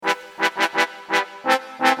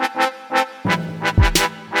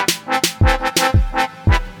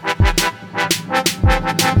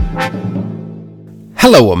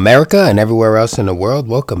Hello, America, and everywhere else in the world.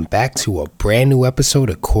 Welcome back to a brand new episode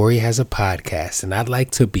of Corey Has a Podcast. And I'd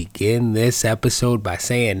like to begin this episode by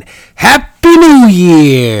saying Happy New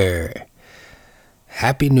Year!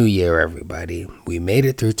 Happy New Year, everybody. We made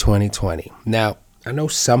it through 2020. Now, I know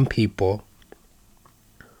some people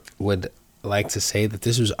would like to say that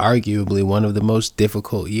this was arguably one of the most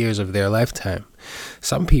difficult years of their lifetime.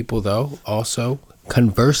 Some people, though, also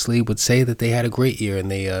conversely would say that they had a great year and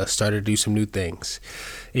they started to do some new things.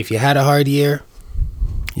 If you had a hard year,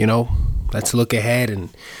 let's look ahead and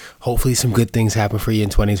hopefully some good things happen for you in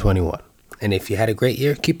 2021. And if you had a great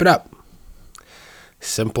year, keep it up.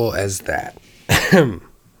 Simple as that.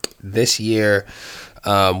 This year,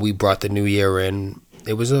 we brought the new year in.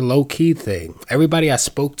 It was a low-key thing. Everybody I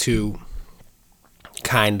spoke to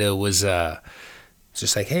kind of was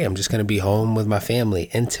just like, hey, I'm just going to be home with my family.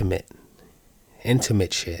 Intimate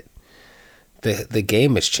shit. The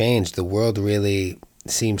game has changed. The world really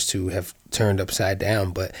seems to have turned upside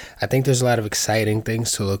down, but I think there's a lot of exciting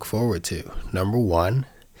things to look forward to. Number one,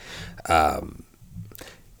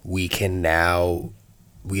 we don't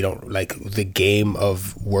like the game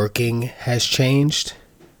of working has changed,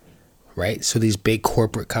 right? So these big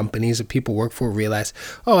corporate companies that people work for realize,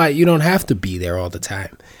 you don't have to be there all the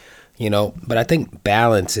time, but I think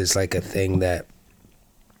balance is like a thing that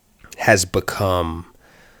has become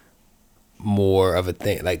more of a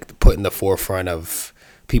thing, like put in the forefront of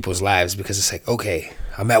people's lives, because it's like, okay,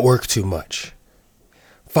 I'm at work too much.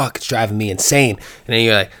 Fuck, it's driving me insane. And then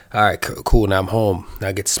you're like, all right, cool, now I'm home. Now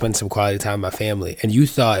I get to spend some quality time with my family. And you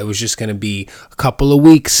thought it was just going to be a couple of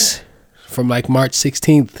weeks from like March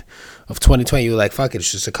 16th of 2020. You were like, fuck it,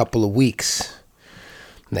 it's just a couple of weeks.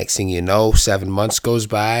 Next thing you know, 7 months goes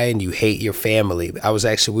by and you hate your family.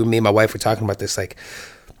 Me and my wife were talking about this, like,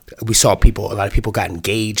 we saw a lot of people got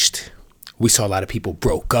engaged. We saw a lot of people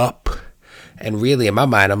broke up. And really, in my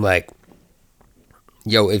mind, I'm like,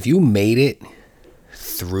 yo, if you made it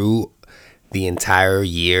through the entire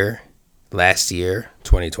year, last year,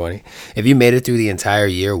 2020, if you made it through the entire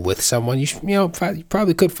year with someone, you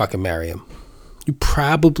probably could fucking marry him. You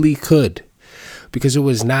probably could. Because it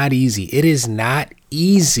was not easy. It is not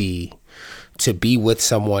easy to be with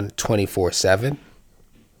someone 24/7.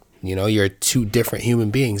 You're two different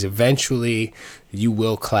human beings. Eventually, you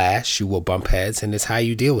will clash, you will bump heads, and it's how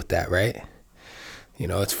you deal with that, right?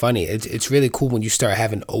 It's funny. It's really cool when you start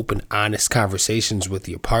having open, honest conversations with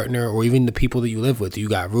your partner or even the people that you live with. You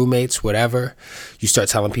got roommates, whatever. You start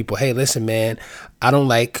telling people, hey, listen, man, I don't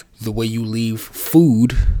like the way you leave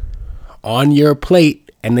food on your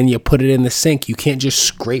plate and then you put it in the sink. You can't just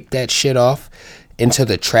scrape that shit off into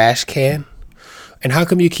the trash can. And how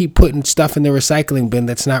come you keep putting stuff in the recycling bin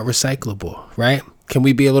that's not recyclable, right? Can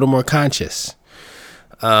we be a little more conscious?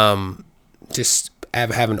 Just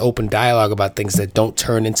have an open dialogue about things that don't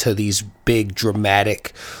turn into these big,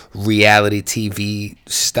 dramatic reality TV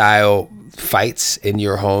style fights in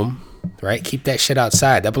your home, right? Keep that shit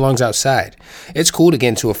outside. That belongs outside. It's cool to get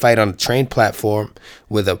into a fight on a train platform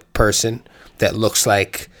with a person that looks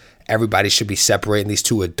like everybody should be separating these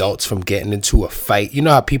two adults from getting into a fight. You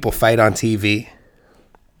know how people fight on TV?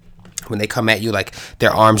 When they come at you, like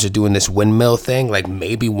their arms are doing this windmill thing, like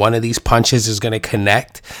maybe one of these punches is going to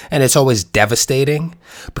connect, and it's always devastating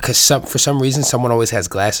because for some reason someone always has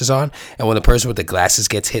glasses on, and when the person with the glasses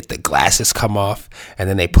gets hit, the glasses come off, and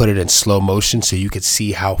then they put it in slow motion so you could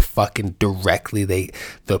see how fucking directly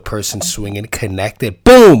the person swinging connected.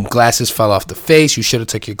 Boom! Glasses fell off the face. You should have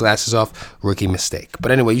took your glasses off. Rookie mistake.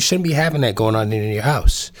 But anyway, you shouldn't be having that going on in your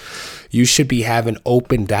house. You should be having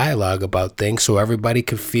open dialogue about things so everybody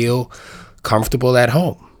could feel comfortable at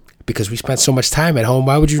home. Because we spent so much time at home,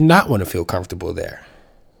 why would you not want to feel comfortable there?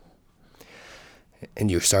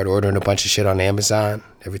 And you start ordering a bunch of shit on Amazon.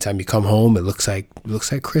 Every time you come home, it looks like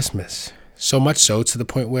Christmas. So much so to the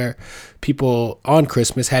point where people on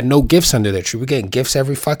Christmas had no gifts under their tree. We're getting gifts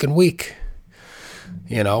every fucking week.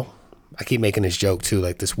 I keep making this joke too,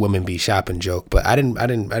 like this women be shopping joke, but I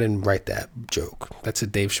didn't write that joke. That's a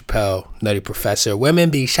Dave Chappelle, Nutty Professor.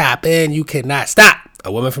 Women be shopping, you cannot stop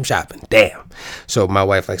a woman from shopping. Damn. So my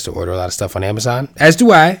wife likes to order a lot of stuff on Amazon, as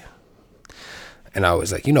do I. And I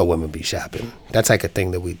was like, women be shopping. That's like a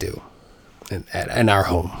thing that we do in our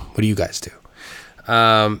home. What do you guys do?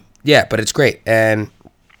 Yeah, but it's great. And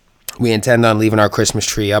we intend on leaving our Christmas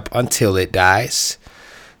tree up until it dies.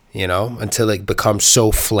 Until it becomes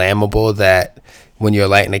so flammable that when you're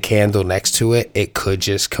lighting a candle next to it, it could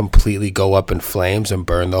just completely go up in flames and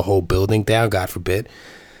burn the whole building down. God forbid.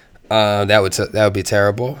 That would be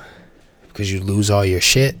terrible because you lose all your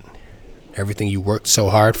shit. everything you worked so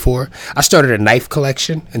hard for. I started a knife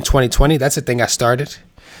collection in 2020. That's a thing I started.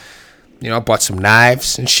 You know, I bought some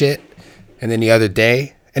knives and shit. And then the other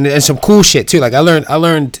day, and some cool shit too. Like I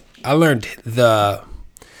learned the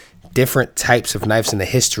different types of knives and the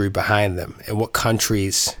history behind them and what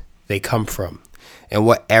countries they come from and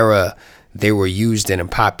what era they were used in and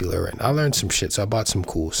popular in. I learned some shit, so I bought some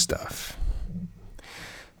cool stuff.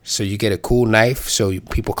 So you get a cool knife, so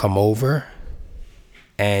people come over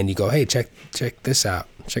and you go, hey, check this out.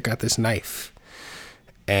 Check out this knife.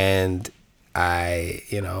 And I,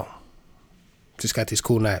 just got these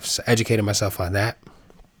cool knives. I educated myself on that.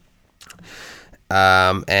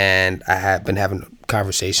 And I have been having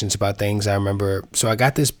conversations about things. I remember, so I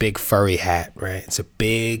got this big furry hat, right? It's a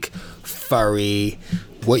big furry,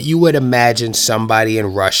 what you would imagine somebody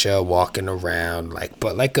in Russia walking around like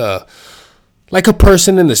a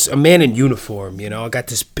person a man in uniform, I got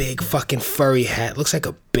this big fucking furry hat. Looks like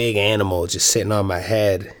a big animal just sitting on my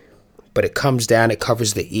head, but it comes down, it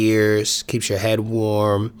covers the ears, keeps your head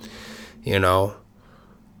warm,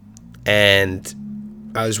 and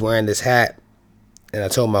I was wearing this hat. And I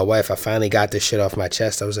told my wife, I finally got this shit off my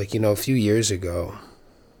chest. I was like, a few years ago,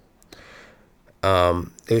 it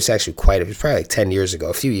was probably like 10 years ago,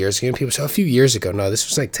 a few years ago. And people say, a few years ago. No, this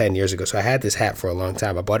was like 10 years ago. So I had this hat for a long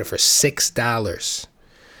time. I bought it for $6.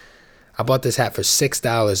 I bought this hat for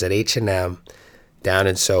 $6 at H&M down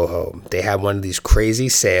in Soho. They had one of these crazy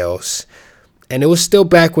sales. And it was still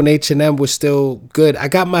back when H&M was still good. I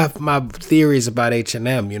got my theories about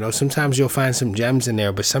H&M. Sometimes you'll find some gems in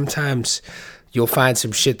there, but sometimes you'll find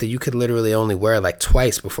some shit that you could literally only wear like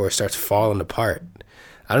twice before it starts falling apart.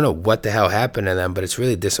 I don't know what the hell happened to them, but it's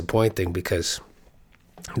really disappointing because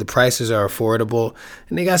the prices are affordable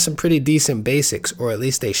and they got some pretty decent basics, or at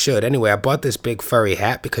least they should. Anyway, I bought this big furry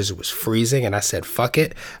hat because it was freezing and I said, fuck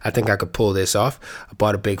it. I think I could pull this off. I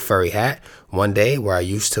bought a big furry hat. One day where I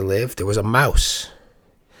used to live, there was a mouse.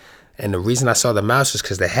 And the reason I saw the mouse is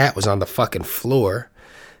because the hat was on the fucking floor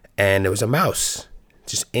and there was a mouse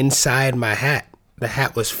just inside my hat. The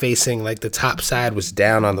hat was facing, like the top side was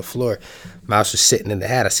down on the floor. Mouse was sitting in the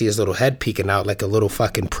hat. I see his little head peeking out like a little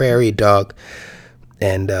fucking prairie dog.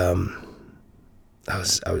 And it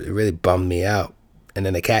really bummed me out. And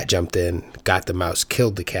then the cat jumped in, got the mouse,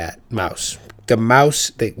 killed the mouse. The mouse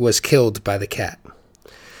that was killed by the cat.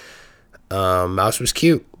 Mouse was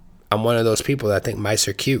cute. I'm one of those people that think mice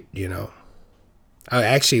are cute, when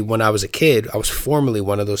I was a kid, I was formerly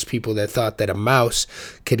one of those people that thought that a mouse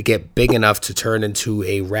could get big enough to turn into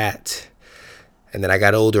a rat. And then I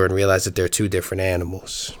got older and realized that they're two different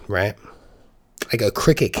animals, right? Like a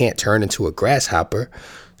cricket can't turn into a grasshopper.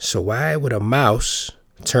 So why would a mouse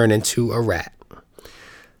turn into a rat?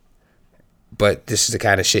 But this is the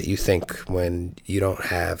kind of shit you think when you don't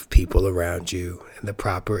have people around you and the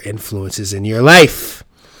proper influences in your life.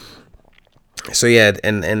 So yeah,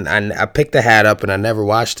 and I picked the hat up and I never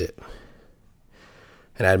washed it.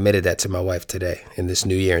 And I admitted that to my wife today in this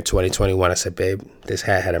new year in 2021. I said, babe, this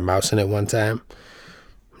hat had a mouse in it one time.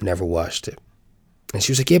 Never washed it. And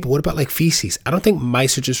she was like, yeah, but what about like feces? I don't think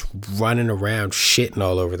mice are just running around shitting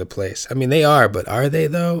all over the place. I mean, they are, but are they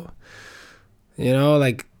though?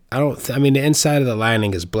 The inside of the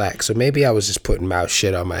lining is black. So maybe I was just putting mouse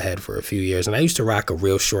shit on my head for a few years. And I used to rock a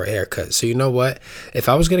real short haircut. So you know what? If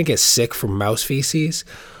I was going to get sick from mouse feces,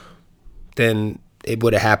 then it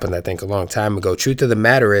would have happened, I think, a long time ago. Truth of the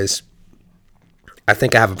matter is, I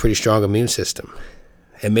think I have a pretty strong immune system.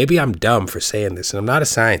 And maybe I'm dumb for saying this, and I'm not a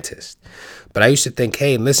scientist. But I used to think,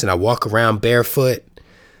 hey, listen, I walk around barefoot.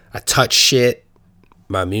 I touch shit.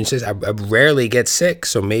 My immune system, I rarely get sick.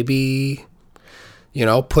 So maybe,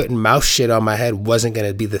 putting mouse shit on my head wasn't going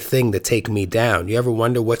to be the thing to take me down. You ever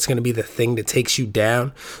wonder what's going to be the thing that takes you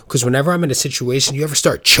down? Because whenever I'm in a situation, you ever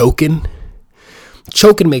start choking?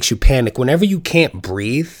 Choking makes you panic. Whenever you can't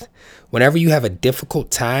breathe, whenever you have a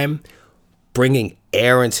difficult time bringing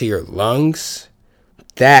air into your lungs,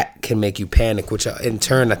 that can make you panic, which in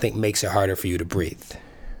turn I think makes it harder for you to breathe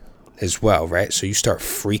as well, right? So you start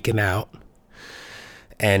freaking out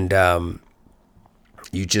and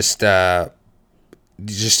you just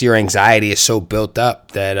your anxiety is so built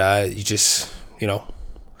up that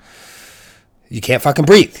you can't fucking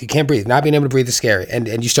breathe. You can't breathe. Not being able to breathe is scary.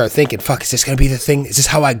 And you start thinking, fuck, is this going to be the thing? Is this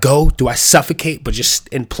how I go? Do I suffocate but just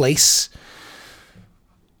in place?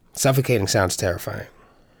 Suffocating sounds terrifying.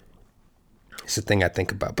 It's the thing I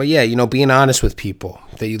think about. But yeah, being honest with people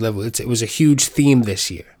that you live with. It was a huge theme this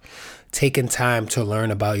year. Taking time to learn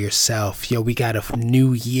about yourself. Yo, we got a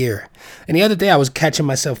new year. And the other day I was catching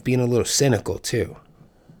myself being a little cynical too.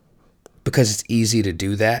 Because it's easy to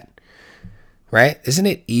do that. Right? Isn't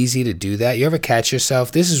it easy to do that? You ever catch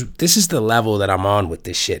yourself? This is the level that I'm on with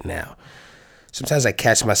this shit now. sometimes I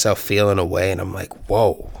catch myself feeling away and I'm like,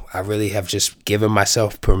 whoa, I really have just given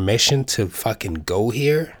myself permission to fucking go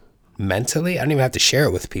here mentally. I don't even have to share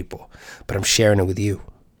it with people, but I'm sharing it with you.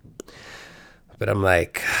 But I'm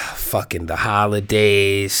like, fucking the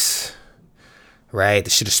holidays, right?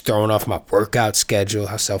 This shit is throwing off my workout schedule.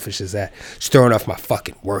 How selfish is that? It's throwing off my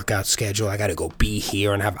fucking workout schedule. I gotta go be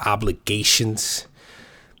here and have obligations.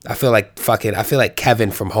 I feel like Kevin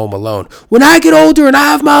from Home Alone. When I get older and I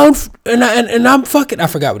have my own, and I'm fucking, I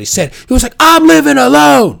forgot what he said. He was like, I'm living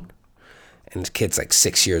alone. And the kid's like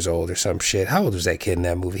 6 years old or some shit. How old was that kid in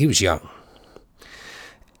that movie? He was young.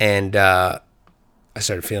 And I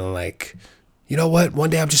started feeling like, you know what? One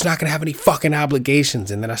day I'm just not going to have any fucking obligations.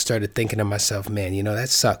 And then I started thinking to myself, man, you know, that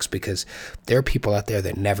sucks because there are people out there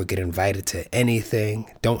that never get invited to anything,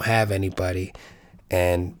 don't have anybody.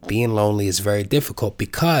 And being lonely is very difficult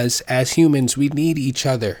because as humans, we need each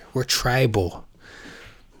other. We're tribal,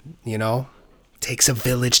 you know? Takes a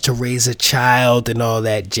village to raise a child and all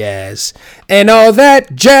that jazz.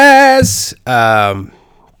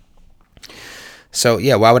 So,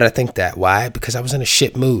 yeah, why would I think that? Why? Because I was in a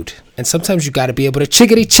shit mood. And sometimes you got to be able to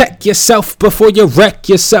chickadee check yourself before you wreck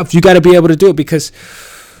yourself. You got to be able to do it because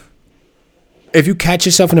if you catch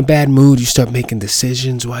yourself in a bad mood, you start making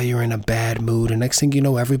decisions while you're in a bad mood. And next thing you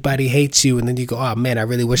know, everybody hates you. And then you go, oh, man, I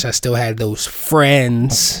really wish I still had those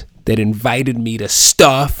friends that invited me to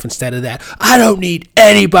stuff instead of that. I don't need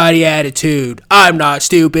anybody attitude. I'm not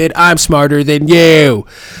stupid. I'm smarter than you.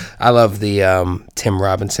 I love the Tim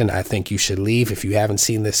Robinson, I Think You Should Leave. If you haven't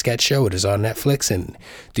seen this sketch show, it is on Netflix. And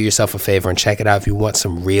do yourself a favor and check it out if you want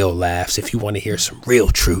some real laughs, if you want to hear some real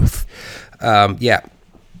truth. Yeah.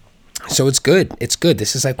 So it's good. It's good.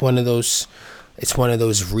 This is like one of those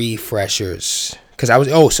refreshers. Because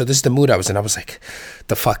so this is the mood I was in. I was like,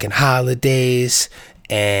 the fucking holidays.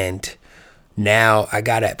 And now I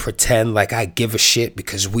gotta pretend like I give a shit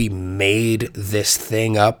because we made this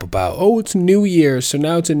thing up about, it's New Year, so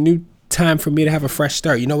now it's a new time for me to have a fresh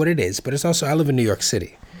start. You know what it is, but it's also, I live in New York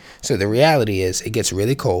City. So the reality is it gets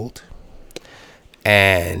really cold.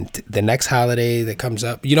 And the next holiday that comes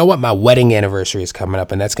up, you know what? My wedding anniversary is coming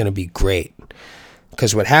up, and that's gonna be great.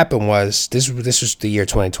 Because what happened was, this was the year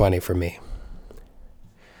 2020 for me.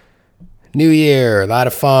 New Year, a lot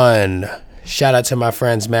of fun. Shout out to my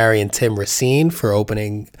friends Mary and Tim Racine for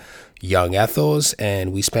opening Young Ethel's,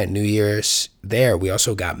 and we spent New Year's there. We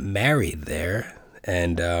also got married there,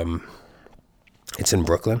 and it's in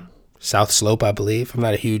Brooklyn, South Slope, I believe. I'm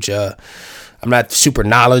not super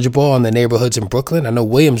knowledgeable on the neighborhoods in Brooklyn. I know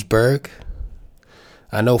Williamsburg.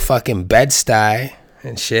 I know fucking Bed-Stuy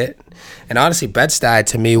and shit. And honestly, Bed-Stuy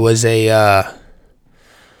to me was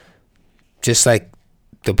just like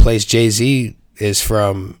the place Jay-Z is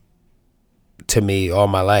from to me all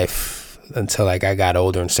my life until like I got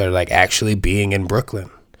older and started like actually being in Brooklyn.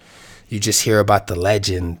 You just hear about the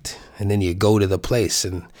legend and then you go to the place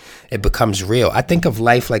and it becomes real. I think of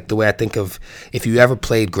life like the way I think of if you ever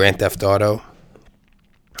played Grand Theft Auto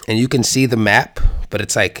and you can see the map, but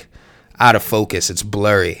it's like out of focus. It's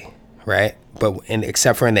blurry, right?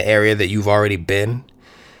 Except for in the area that you've already been.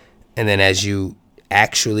 And then as you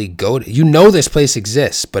actually go to, this place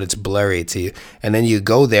exists, but it's blurry to you. And then you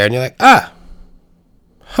go there and you're like,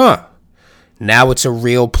 now it's a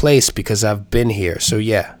real place because I've been here. So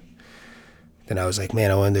yeah. Then I was like, man,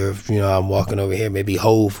 I wonder if, I'm walking over here. Maybe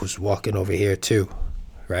Hove was walking over here too,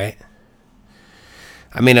 right?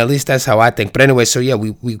 I mean, at least that's how I think. But anyway, so yeah,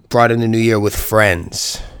 we brought in the new year with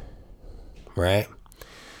friends, right?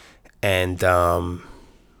 And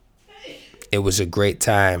it was a great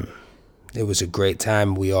time. It was a great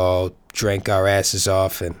time. We all drank our asses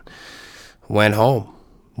off and went home.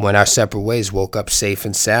 Went our separate ways, woke up safe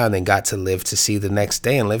and sound, and got to live to see the next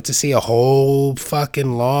day and live to see a whole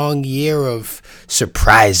fucking long year of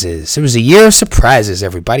surprises. It was a year of surprises,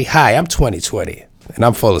 everybody. Hi, I'm 2020, and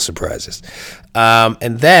I'm full of surprises.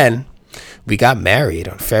 And then we got married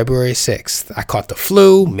on February 6th. I caught the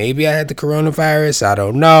flu. Maybe I had the coronavirus. I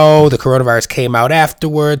don't know. The coronavirus came out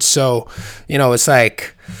afterwards. So, it's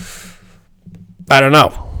like, I don't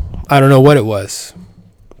know. I don't know what it was.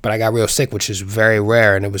 But I got real sick, which is very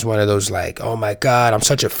rare. And it was one of those like, oh my God, I'm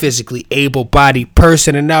such a physically able-bodied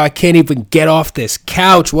person. And now I can't even get off this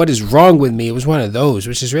couch. What is wrong with me? It was one of those,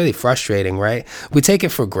 which is really frustrating, right? We take it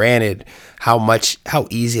for granted how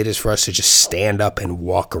easy it is for us to just stand up and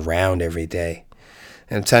walk around every day.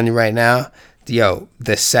 And I'm telling you right now,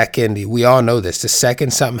 the second, we all know this, the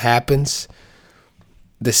second something happens,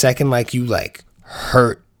 the second like you like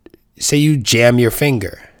hurt, say you jam your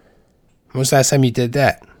finger. When was the last time you did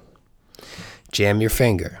that? Jam your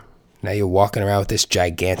finger. Now you're walking around with this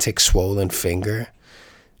gigantic swollen finger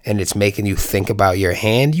and it's making you think about your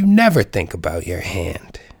hand, you never think about your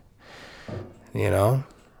hand. You know?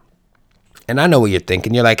 And I know what you're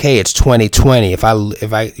thinking. You're like, hey, it's 2020. If I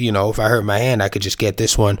hurt my hand, I could just get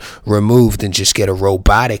this one removed and just get a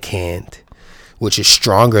robotic hand, which is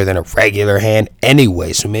stronger than a regular hand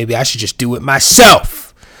anyway. So maybe I should just do it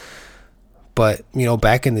myself. But, you know,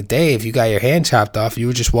 back in the day, if you got your hand chopped off, you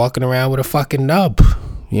were just walking around with a fucking nub,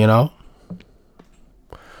 you know?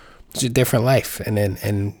 It's a different life.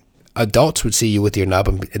 And adults would see you with your nub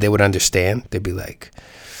and they would understand. They'd be like,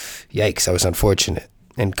 yikes, that was unfortunate.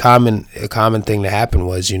 And a common thing to happen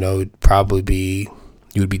was, you know, you'd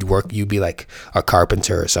be like a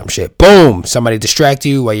carpenter or some shit. Boom! Somebody distract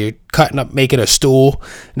you while you're cutting up, making a stool.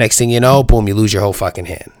 Next thing you know, boom, you lose your whole fucking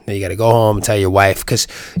hand. Then you got to go home and tell your wife, because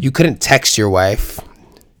you couldn't text your wife.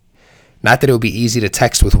 Not that it would be easy to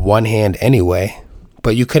text with one hand anyway,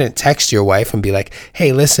 but you couldn't text your wife and be like,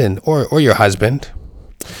 hey, listen, or your husband.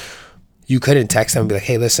 You couldn't text them and be like,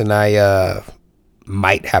 hey, listen, I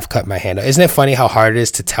might have cut my hand off. Isn't it funny how hard it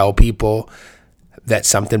is to tell people that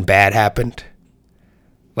something bad happened?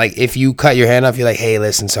 Like, if you cut your hand off, you're like, hey,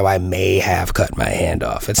 listen, so I may have cut my hand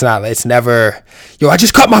off. It's never, yo, I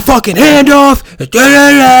just cut my fucking hand off. It's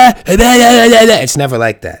never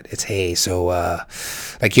like that. It's, hey, so,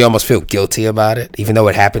 like, you almost feel guilty about it, even though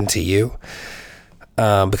it happened to you,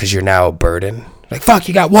 because you're now a burden. Like, fuck,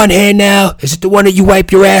 you got one hand now? Is it the one that you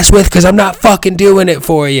wipe your ass with? Because I'm not fucking doing it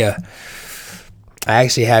for you. I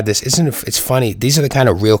actually had this, it's funny, these are the kind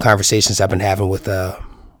of real conversations I've been having with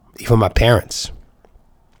even my parents.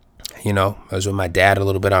 You know, I was with my dad a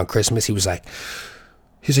little bit on Christmas. He's like,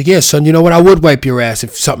 yeah, son, you know what? I would wipe your ass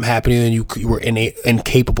if something happened and you were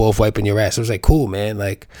incapable of wiping your ass. I was like, cool, man.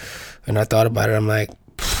 Like, and I thought about it. I'm like,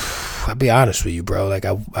 I'll be honest with you, bro. Like,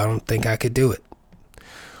 I don't think I could do it.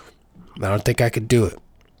 I don't think I could do it.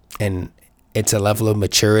 And it's a level of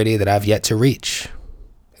maturity that I've yet to reach.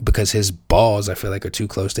 Because his balls, I feel like, are too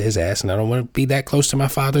close to his ass, and I don't want to be that close to my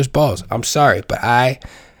father's balls. I'm sorry, but I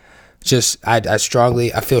feel strongly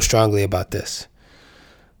about this.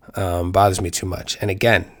 Bothers me too much. And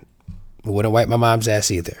again, I wouldn't wipe my mom's ass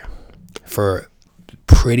either, for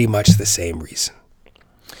pretty much the same reason.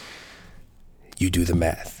 You do the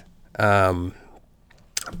math. But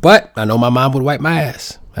I know my mom would wipe my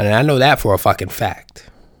ass, and I know that for a fucking fact.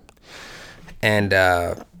 And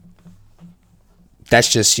that's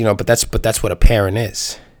just, you know, but that's what a parent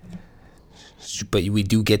is. But we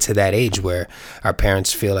do get to that age where our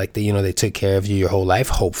parents feel like they, you know, they took care of you your whole life,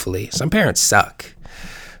 hopefully. Some parents suck,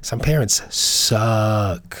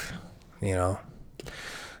 you know.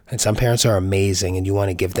 And some parents are amazing and you want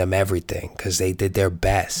to give them everything because they did their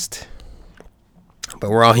best. But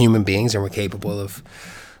we're all human beings and we're capable of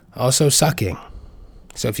also sucking.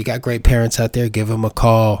 So if you got great parents out there, give them a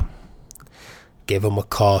call. Give him a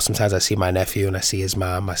call. Sometimes I see my nephew and I see his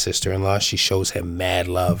mom, my sister-in-law. She shows him mad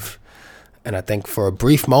love. And I think for a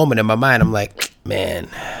brief moment in my mind, I'm like, man,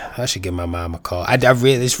 I should give my mom a call.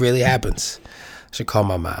 This really happens. I should call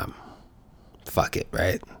my mom. Fuck it,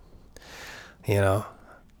 right? You know?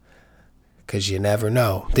 Because you never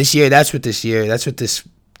know. That's what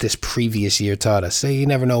this previous year taught us. So you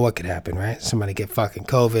never know what could happen, right? Somebody get fucking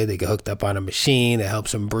COVID. They get hooked up on a machine that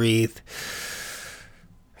helps them breathe.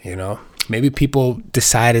 You know? Maybe people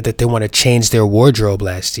decided that they want to change their wardrobe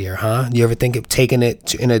last year, huh? You ever think of taking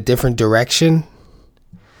it in a different direction?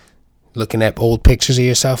 Looking at old pictures of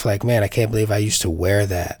yourself like, man, I can't believe I used to wear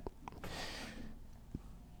that.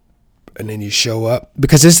 And then you show up.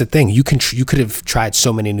 Because this is the thing. You could have tried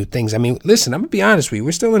so many new things. I mean, listen, I'm going to be honest with you.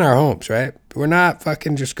 We're still in our homes, right? We're not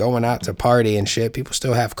fucking just going out to party and shit. People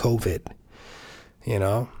still have COVID, you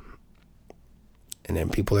know? And then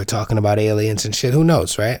people are talking about aliens and shit. Who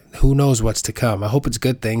knows, right? Who knows what's to come? I hope it's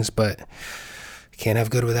good things, but you can't have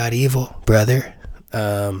good without evil, brother.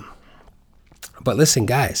 But listen,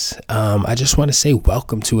 guys, I just want to say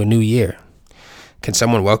welcome to a new year. Can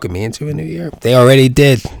someone welcome me into a new year? They already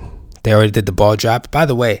did. They already did the ball drop. By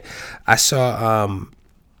the way, I saw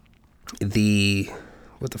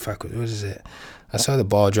what is it? I saw the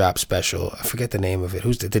ball drop special. I forget the name of it.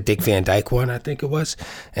 Who's the Dick Van Dyke one, I think it was.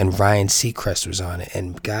 And Ryan Seacrest was on it.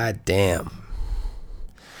 And goddamn,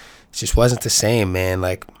 it just wasn't the same, man.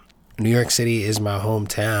 Like, New York City is my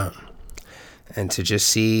hometown. And to just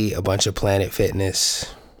see a bunch of Planet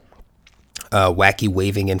Fitness, wacky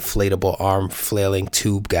waving inflatable arm flailing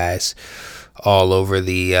tube guys all over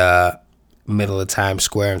the middle of Times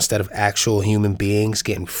Square instead of actual human beings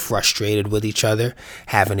getting frustrated with each other,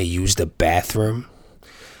 having to use the bathroom,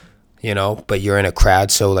 you know, but you're in a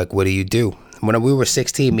crowd. So like, what do? When we were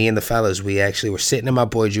 16, me and the fellas, we actually were sitting in my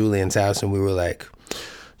boy Julian's house and we were like,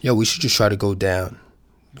 yo, we should just try to go down.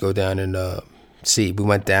 Go down and see. We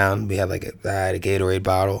went down. We had I had a Gatorade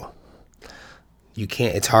bottle. You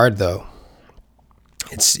can't. It's hard though.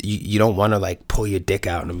 You don't want to like pull your dick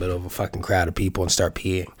out in the middle of a fucking crowd of people and start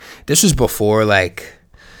peeing. This was before like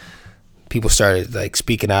people started like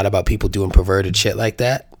speaking out about people doing perverted shit like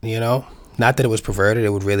that. You know, not that it was perverted. It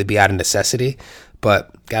would really be out of necessity.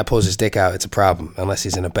 But guy pulls his dick out, it's a problem unless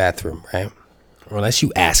he's in a bathroom, right? Or unless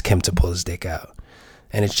you ask him to pull his dick out,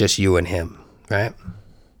 and it's just you and him, right?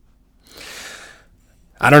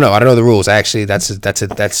 I don't know the rules. Actually, that's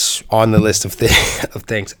on the list of of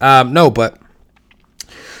things. No, but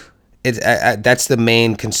that's the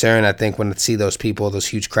main concern, I think, when I see those people, those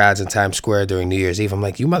huge crowds in Times Square during New Year's Eve. I'm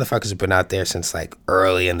like, you motherfuckers have been out there since like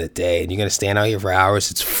early in the day, and you're gonna stand out here for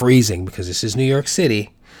hours. It's freezing because this is New York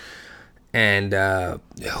City. And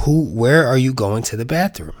where are you going to the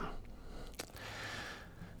bathroom?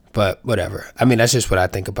 But whatever. I mean, that's just what I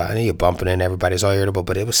think about. And you're bumping in, everybody's all irritable.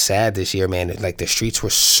 But it was sad this year, man. Like the streets were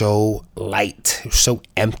so light, it was so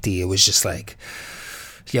empty. It was just like,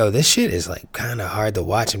 yo, this shit is like kind of hard to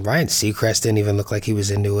watch. And Ryan Seacrest didn't even look like he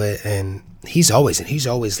was into it. And he's always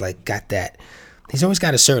like got that. He's always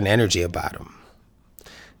got a certain energy about him,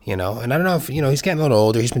 you know. And I don't know if he's getting a little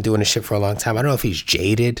older. He's been doing this shit for a long time. I don't know if he's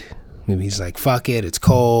jaded. Maybe he's like, fuck it, it's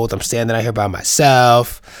cold. I'm standing out here by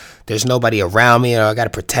myself. There's nobody around me. I got to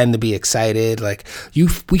pretend to be excited. Like, we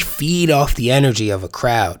feed off the energy of a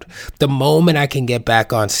crowd. The moment I can get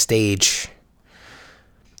back on stage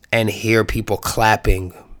and hear people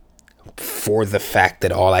clapping for the fact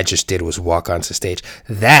that all I just did was walk onto stage,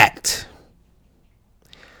 that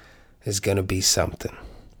is going to be something.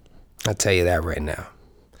 I'll tell you that right now.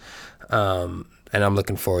 And I'm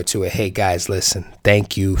looking forward to it. Hey, guys, listen.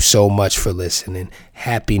 Thank you so much for listening.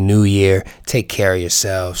 Happy New Year. Take care of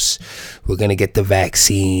yourselves. We're going to get the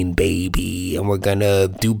vaccine, baby. And we're going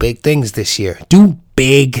to do big things this year. Do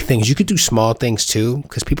big things. You could do small things, too,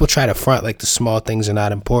 because people try to front like the small things are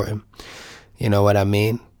not important. You know what I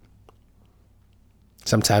mean?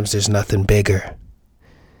 Sometimes there's nothing bigger,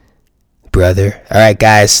 brother. All right,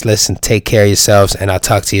 guys, listen. Take care of yourselves, and I'll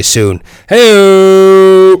talk to you soon.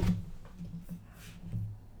 Hey!